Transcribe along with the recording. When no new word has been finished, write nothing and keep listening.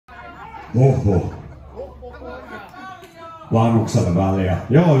Huhhuh. Vanhukselle väliä.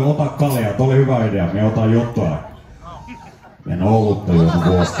 Joo, ota kaljaa. Toi oli hyvä idea. Me otan jotain. En olutta juonut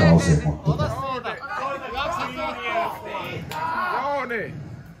vuosikausia, mutta... Joo niin.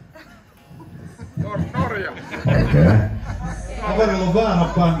 Norja. Okei. Kaverilla on väärä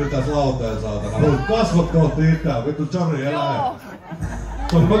bändi tässä lauteen saatana. Haluat kasvot kohti itään. Vittu Johnny elää.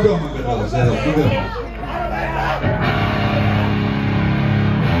 Se on Pokemon kerralla siellä.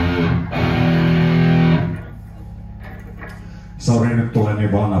 Sori, nyt tulee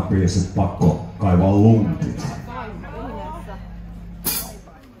niin vanha biisi, että pakko kaivaa luntit.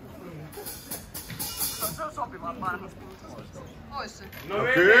 Se on sopivaa vanhusta. Ois se. No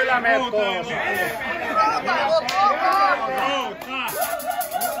kyllä me pois.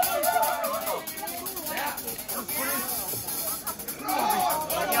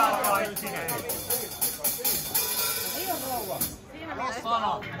 Iankaikkinen. Jos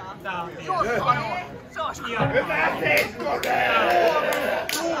sano, tää on tietysti. Hyvä Sekkonen!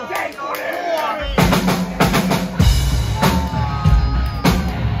 Sekkonen!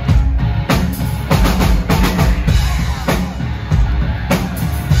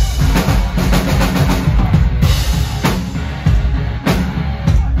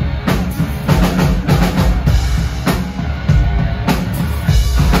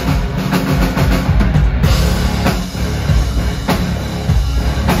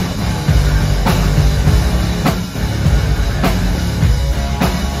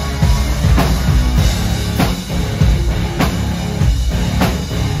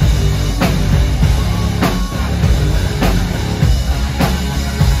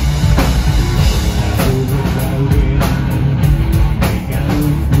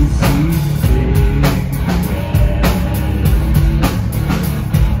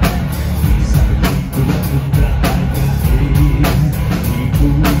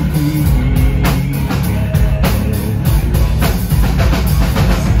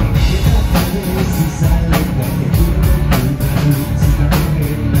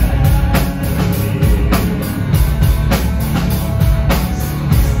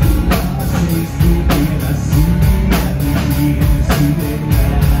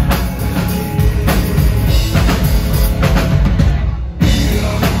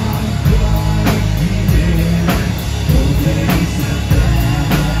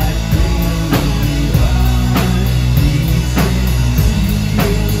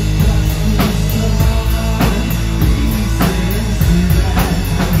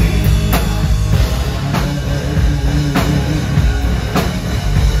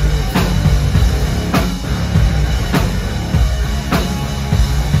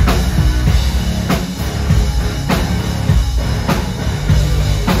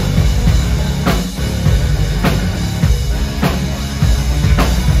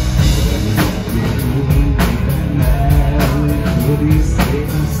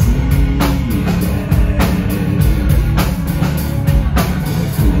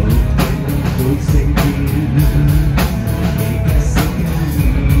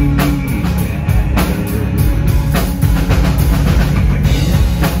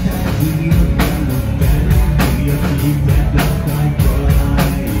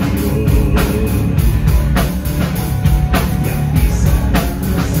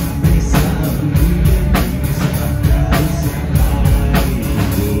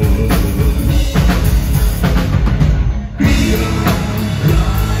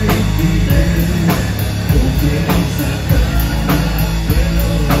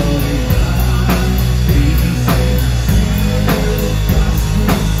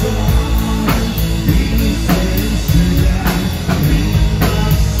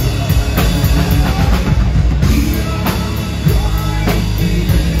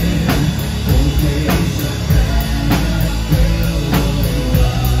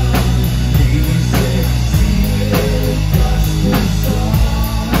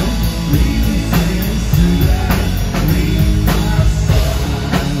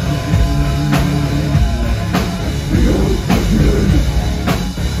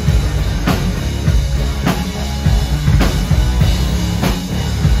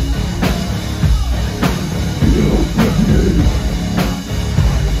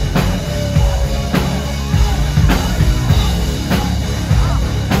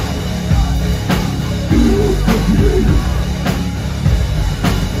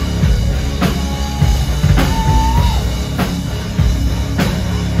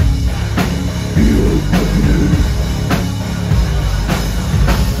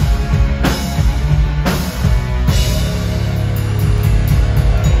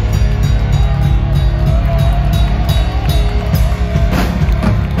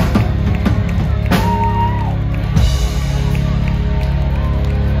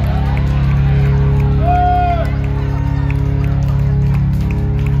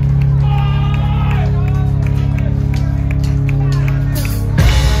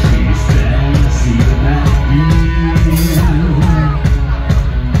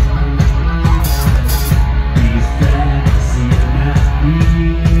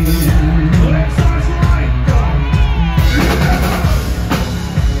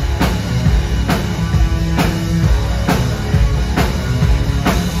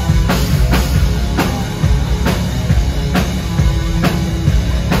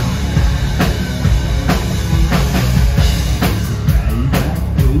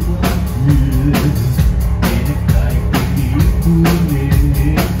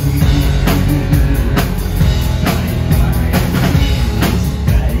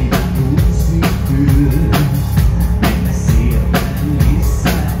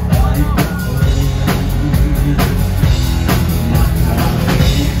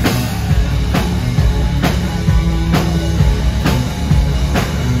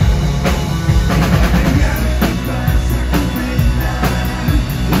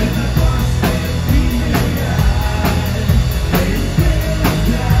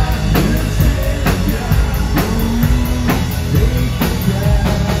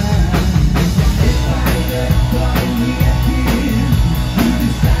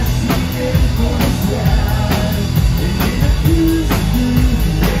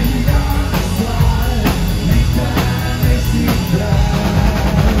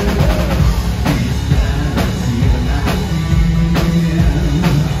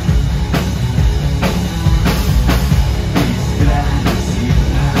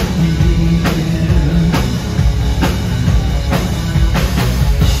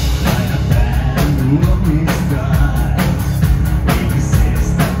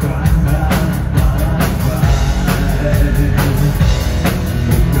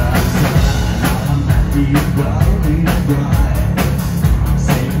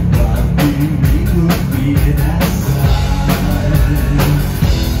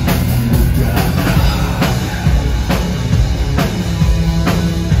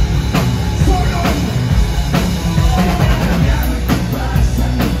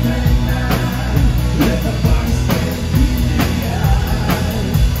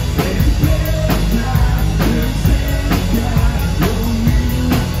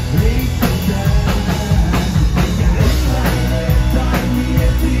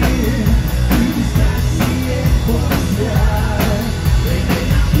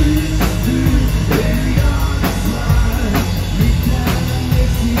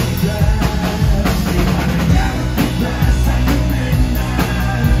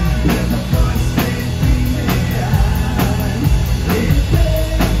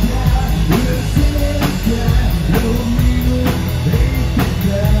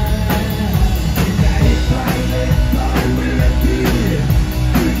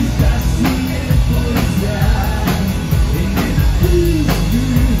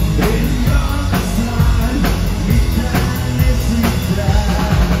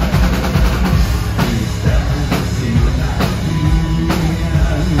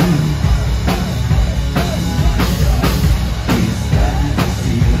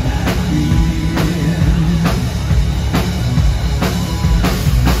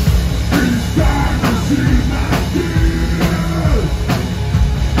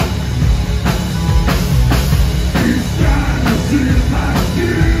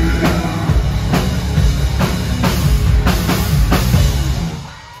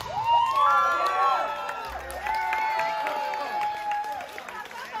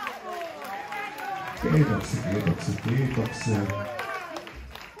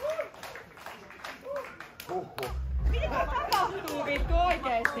 Mitä tapahtuu vittu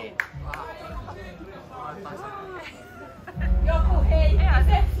oikeesti? Joku heittää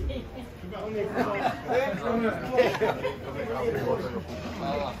se siihen.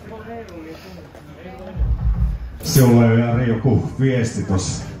 Sinulla on Jari joku viesti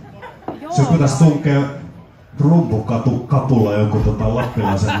tossa. Se pitäis tunkea rumpukapulla jonkun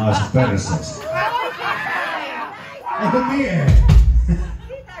lappilaisen naisen perseessä. Eikö mie?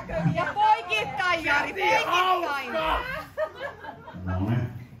 Ja poikittain Jari, poikittain! Noniin.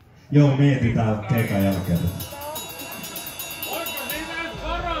 Joo, mietitään keikan jälkeen.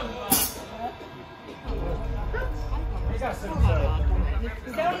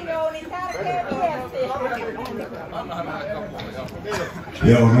 Se oli Jouni tärkeä viesti.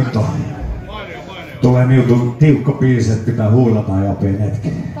 Joo, nyt on. Tulee niin tiukka biisi, että pitää huilata japien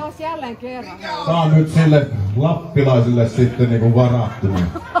hetken. Taas jälleen kerran. Tää on nyt sille lappilaisille sitten niinku varattu.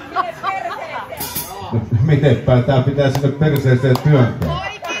 Miten päin? Tää pitää sinne perseeseen työntää.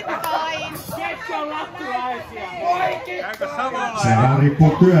 Poikittain! Ketkä on lappilaisia? Poikittain! Se vähän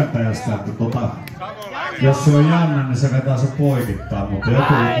riippuu työntäjästä, että jos se on jännä, niin se vetää se poikittaa, mutta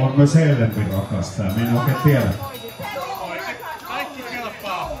joku on myös hellempi rakastaa. Minä en oikein tiedä. Kaikki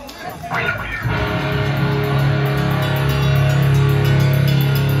kelpaa.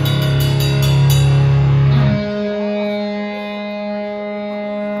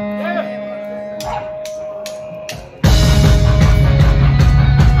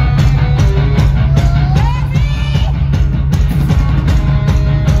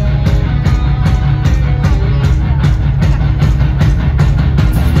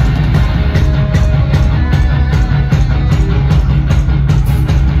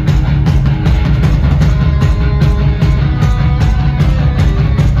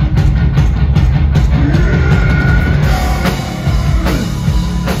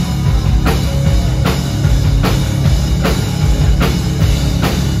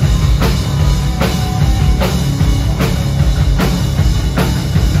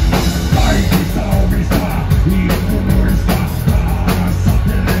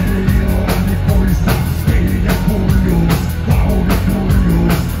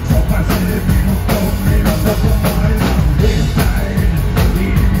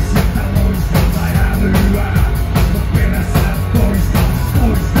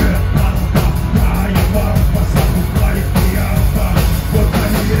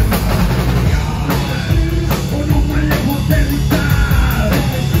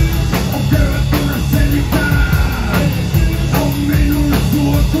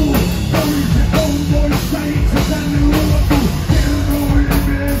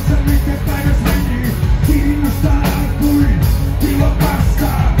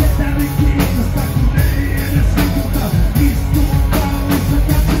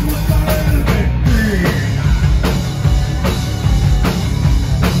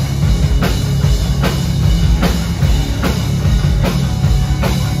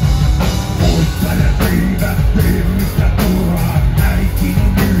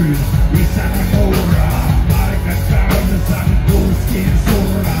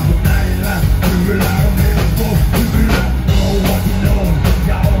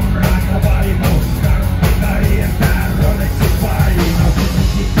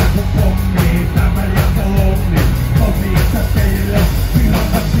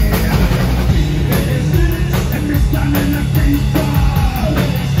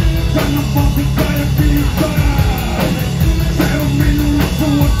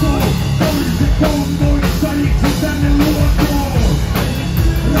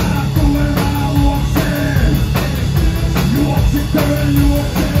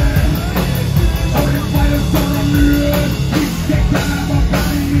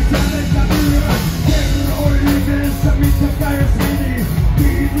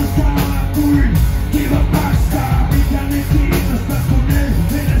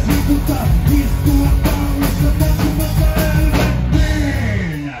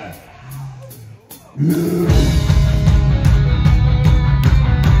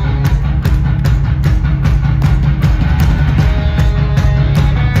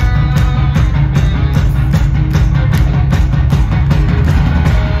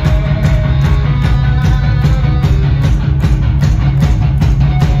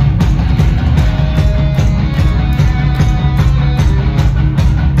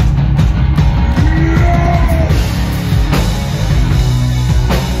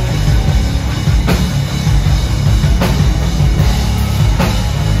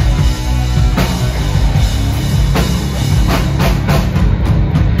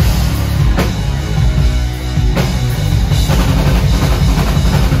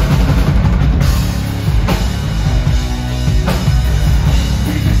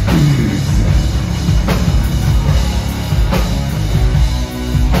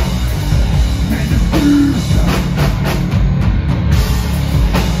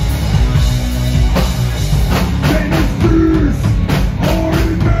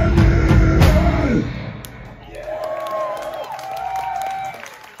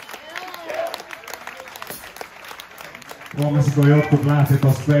 tossa kun jotkut lähti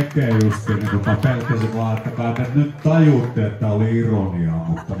tosta vekeen justiin, niin pelkäsin vaan, että kai te nyt tajuutte, että oli ironiaa,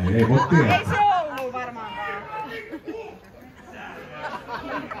 mutta niin ei voi tietää.